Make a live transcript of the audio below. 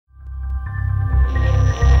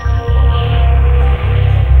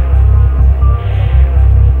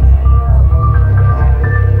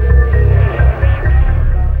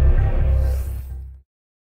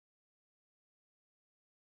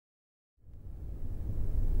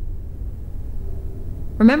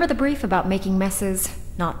Remember the brief about making messes,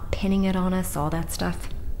 not pinning it on us, all that stuff?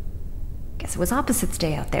 Guess it was Opposites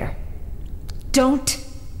Day out there. Don't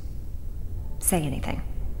say anything.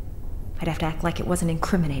 I'd have to act like it wasn't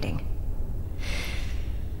incriminating.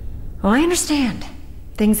 Well, I understand.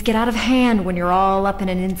 Things get out of hand when you're all up in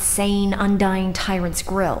an insane, undying tyrant's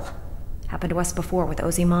grill. Happened to us before with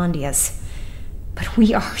Ozymandias. But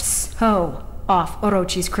we are so off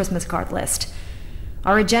Orochi's Christmas card list.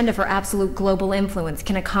 Our agenda for absolute global influence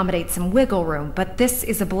can accommodate some wiggle room, but this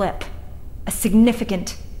is a blip. A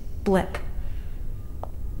significant blip.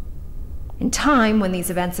 In time, when these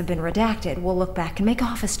events have been redacted, we'll look back and make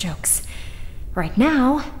office jokes. Right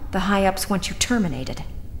now, the high-ups want you terminated.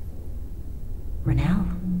 Renelle,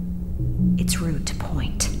 it's rude to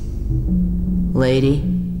point. Lady,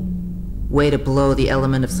 way to blow the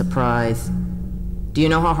element of surprise. Do you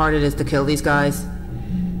know how hard it is to kill these guys?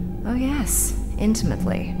 Oh yes,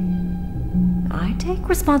 intimately. I take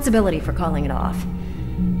responsibility for calling it off.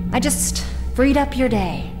 I just freed up your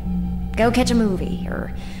day. Go catch a movie,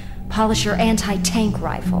 or polish your anti-tank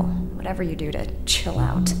rifle. Whatever you do to chill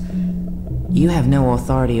out. You have no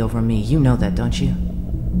authority over me, you know that, don't you?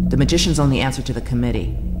 The magician's only answer to the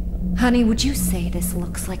committee. Honey, would you say this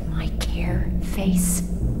looks like my care face?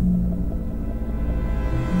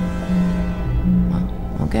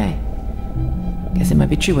 Well, okay. Guess it might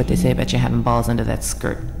be true what they say about you having balls under that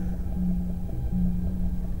skirt.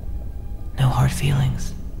 No hard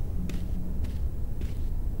feelings.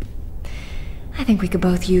 I think we could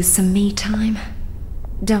both use some me time.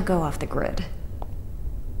 Don't go off the grid.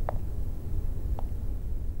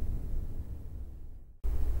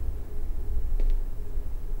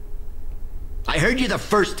 I heard you the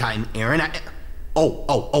first time, Aaron.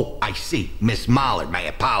 I see. Miss Mollard, my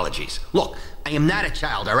apologies. Look, I am not a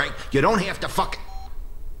child, all right? You don't have to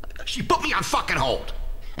She put me on fucking hold.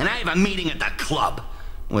 And I have a meeting at the club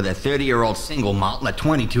with a 30-year-old single malt and a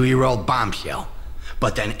 22-year-old bombshell.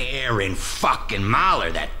 But then Aaron fucking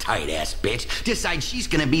Mollard, that tight-ass bitch, decides she's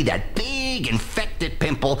gonna be that big infected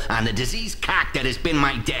pimple on the diseased cock that has been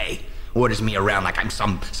my day. Orders me around like I'm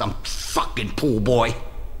some fucking pool boy.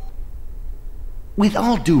 With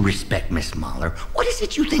all due respect, Miss Mahler, what is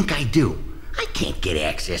it you think I do? I can't get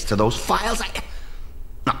access to those files.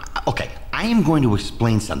 Okay, I am going to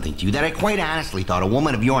explain something to you that I quite honestly thought a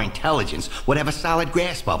woman of your intelligence would have a solid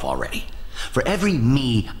grasp of already. For every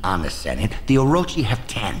me on the Senate, the Orochi have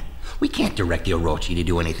 10. We can't direct the Orochi to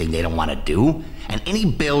do anything they don't want to do, and any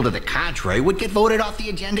bill to the contrary would get voted off the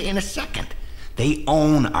agenda in a second. They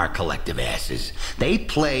own our collective asses. They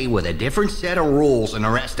play with a different set of rules than the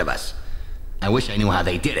rest of us. I wish I knew how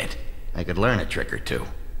they did it. I could learn a trick or two.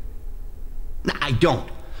 No, I don't.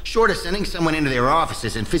 Short of sending someone into their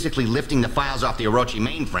offices and physically lifting the files off the Orochi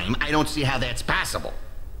mainframe, I don't see how that's possible.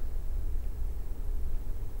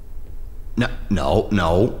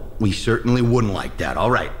 No. We certainly wouldn't like that.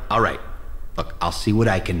 All right. Look, I'll see what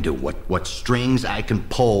I can do. What strings I can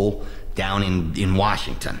pull down in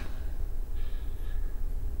Washington.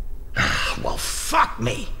 Well, fuck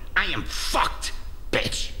me. I am fucked,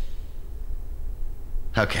 bitch.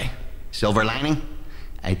 Okay, silver lining?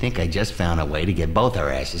 I think I just found a way to get both our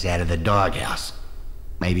asses out of the doghouse.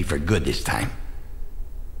 Maybe for good this time.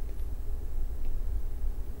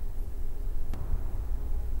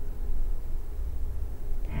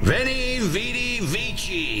 Veni, vidi,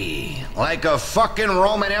 vici. Like a fucking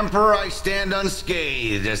Roman emperor, I stand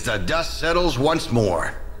unscathed as the dust settles once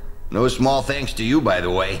more. No small thanks to you, by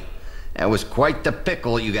the way. That was quite the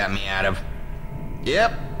pickle you got me out of.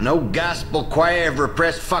 Yep, no gospel choir of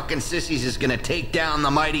repressed fucking sissies is gonna take down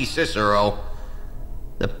the mighty Cicero.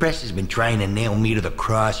 The press has been trying to nail me to the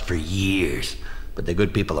cross for years, but the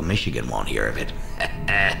good people of Michigan won't hear of it.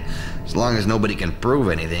 As long as nobody can prove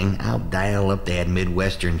anything, I'll dial up that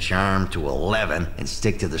Midwestern charm to 11 and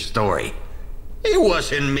stick to the story. It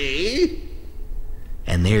wasn't me.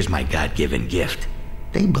 And there's my God-given gift.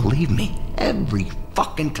 They believe me every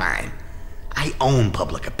fucking time. I own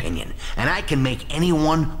public opinion, and I can make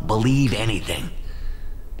anyone believe anything.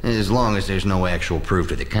 As long as there's no actual proof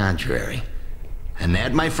to the contrary. And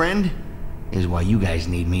that, my friend, is why you guys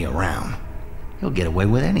need me around. You'll get away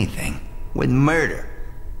with anything. With murder.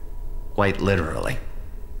 Quite literally.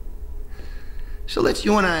 So let's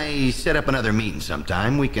you and I set up another meeting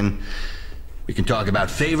sometime. We can talk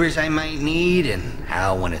about favors I might need and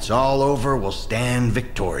how when it's all over we'll stand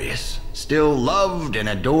victorious. Still loved and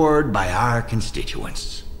adored by our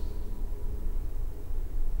constituents.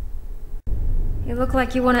 You look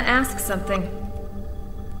like you want to ask something.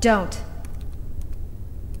 Don't.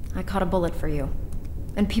 I caught a bullet for you.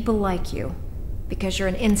 And people like you. Because you're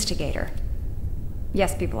an instigator.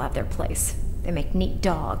 Yes, people have their place. They make neat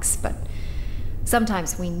dogs, but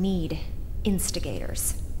sometimes we need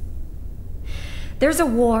instigators. There's a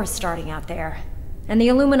war starting out there, and the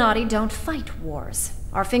Illuminati don't fight wars.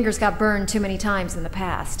 Our fingers got burned too many times in the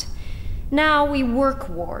past. Now we work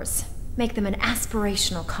wars, make them an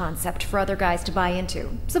aspirational concept for other guys to buy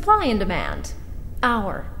into. Supply and demand.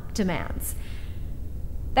 Our demands.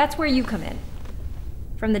 That's where you come in.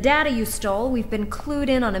 From the data you stole, we've been clued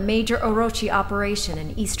in on a major Orochi operation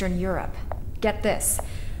in Eastern Europe. Get this,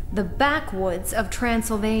 the backwoods of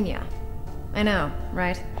Transylvania. I know,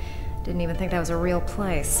 right? Didn't even think that was a real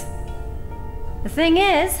place. The thing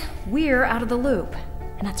is, we're out of the loop,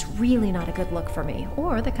 and that's really not a good look for me,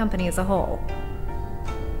 or the company as a whole.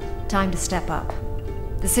 Time to step up.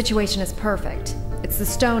 The situation is perfect. It's the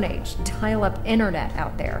Stone Age, dial-up internet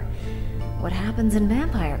out there. What happens in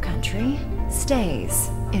vampire country stays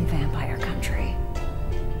in vampire